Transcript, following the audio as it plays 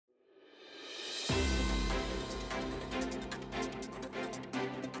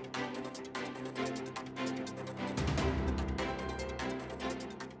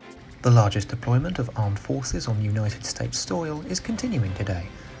The largest deployment of armed forces on United States soil is continuing today,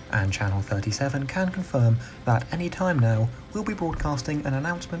 and Channel 37 can confirm that any time now we'll be broadcasting an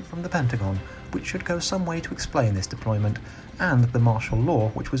announcement from the Pentagon which should go some way to explain this deployment and the martial law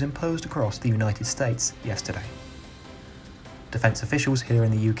which was imposed across the United States yesterday. Defence officials here in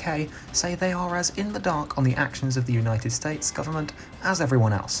the UK say they are as in the dark on the actions of the United States government as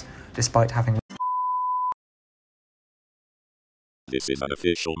everyone else, despite having. This is an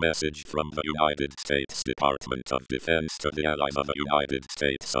official message from the United States Department of Defense to the allies of the United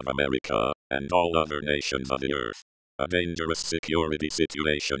States of America and all other nations of the earth. A dangerous security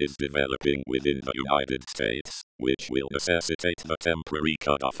situation is developing within the United States, which will necessitate the temporary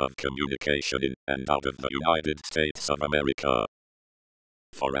cutoff of communication in and out of the United States of America.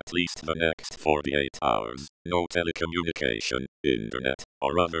 For at least the next 48 hours, no telecommunication, internet,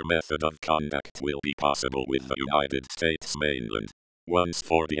 or other method of contact will be possible with the United States mainland. Once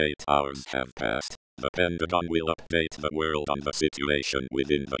 48 hours have passed, the Pentagon will update the world on the situation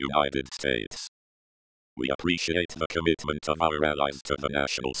within the United States. We appreciate the commitment of our allies to the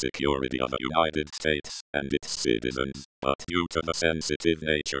national security of the United States and its citizens, but due to the sensitive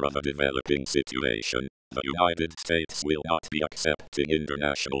nature of a developing situation, the United States will not be accepting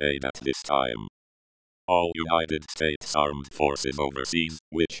international aid at this time. All United States Armed Forces overseas,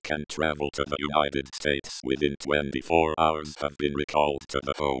 which can travel to the United States within 24 hours, have been recalled to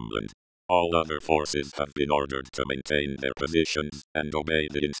the homeland. All other forces have been ordered to maintain their positions and obey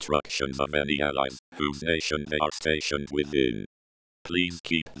the instructions of any allies whose nation they are stationed within. Please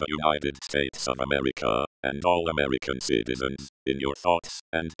keep the United States of America and all American citizens in your thoughts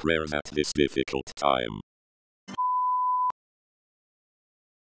and prayers at this difficult time.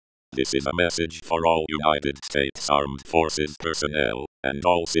 This is a message for all United States Armed Forces personnel and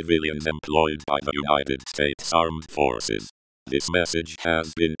all civilians employed by the United States Armed Forces. This message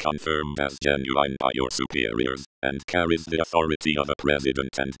has been confirmed as genuine by your superiors and carries the authority of the President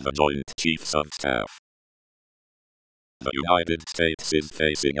and the Joint Chiefs of Staff. The United States is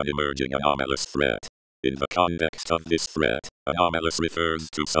facing an emerging anomalous threat. In the context of this threat, anomalous refers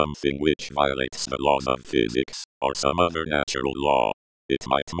to something which violates the laws of physics or some other natural law. It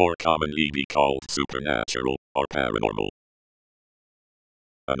might more commonly be called supernatural or paranormal.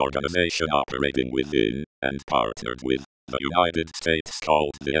 An organization operating within and partnered with the United States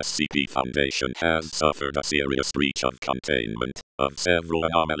called the SCP Foundation has suffered a serious breach of containment of several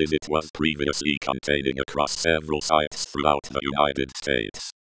anomalies it was previously containing across several sites throughout the United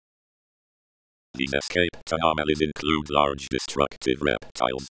States. These escaped anomalies include large destructive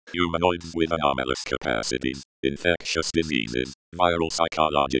reptiles, humanoids with anomalous capacities, infectious diseases, viral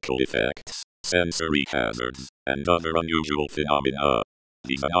psychological effects, sensory hazards, and other unusual phenomena.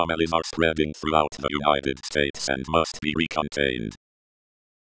 These anomalies are spreading throughout the United States and must be recontained.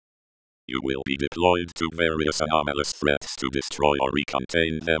 You will be deployed to various anomalous threats to destroy or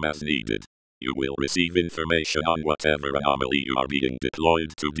recontain them as needed. You will receive information on whatever anomaly you are being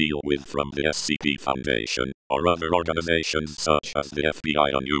deployed to deal with from the SCP Foundation, or other organizations such as the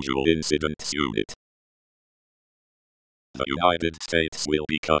FBI Unusual Incidents Unit. The United States will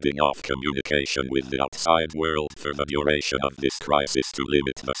be cutting off communication with the outside world for the duration of this crisis to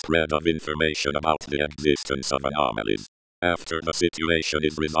limit the spread of information about the existence of anomalies. After the situation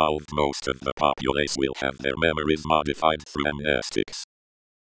is resolved, most of the populace will have their memories modified through amnestics.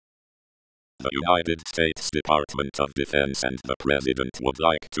 The United States Department of Defense and the President would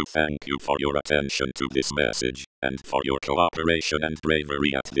like to thank you for your attention to this message, and for your cooperation and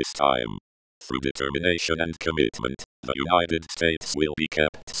bravery at this time. Through determination and commitment, the United States will be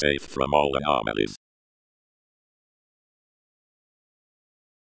kept safe from all anomalies.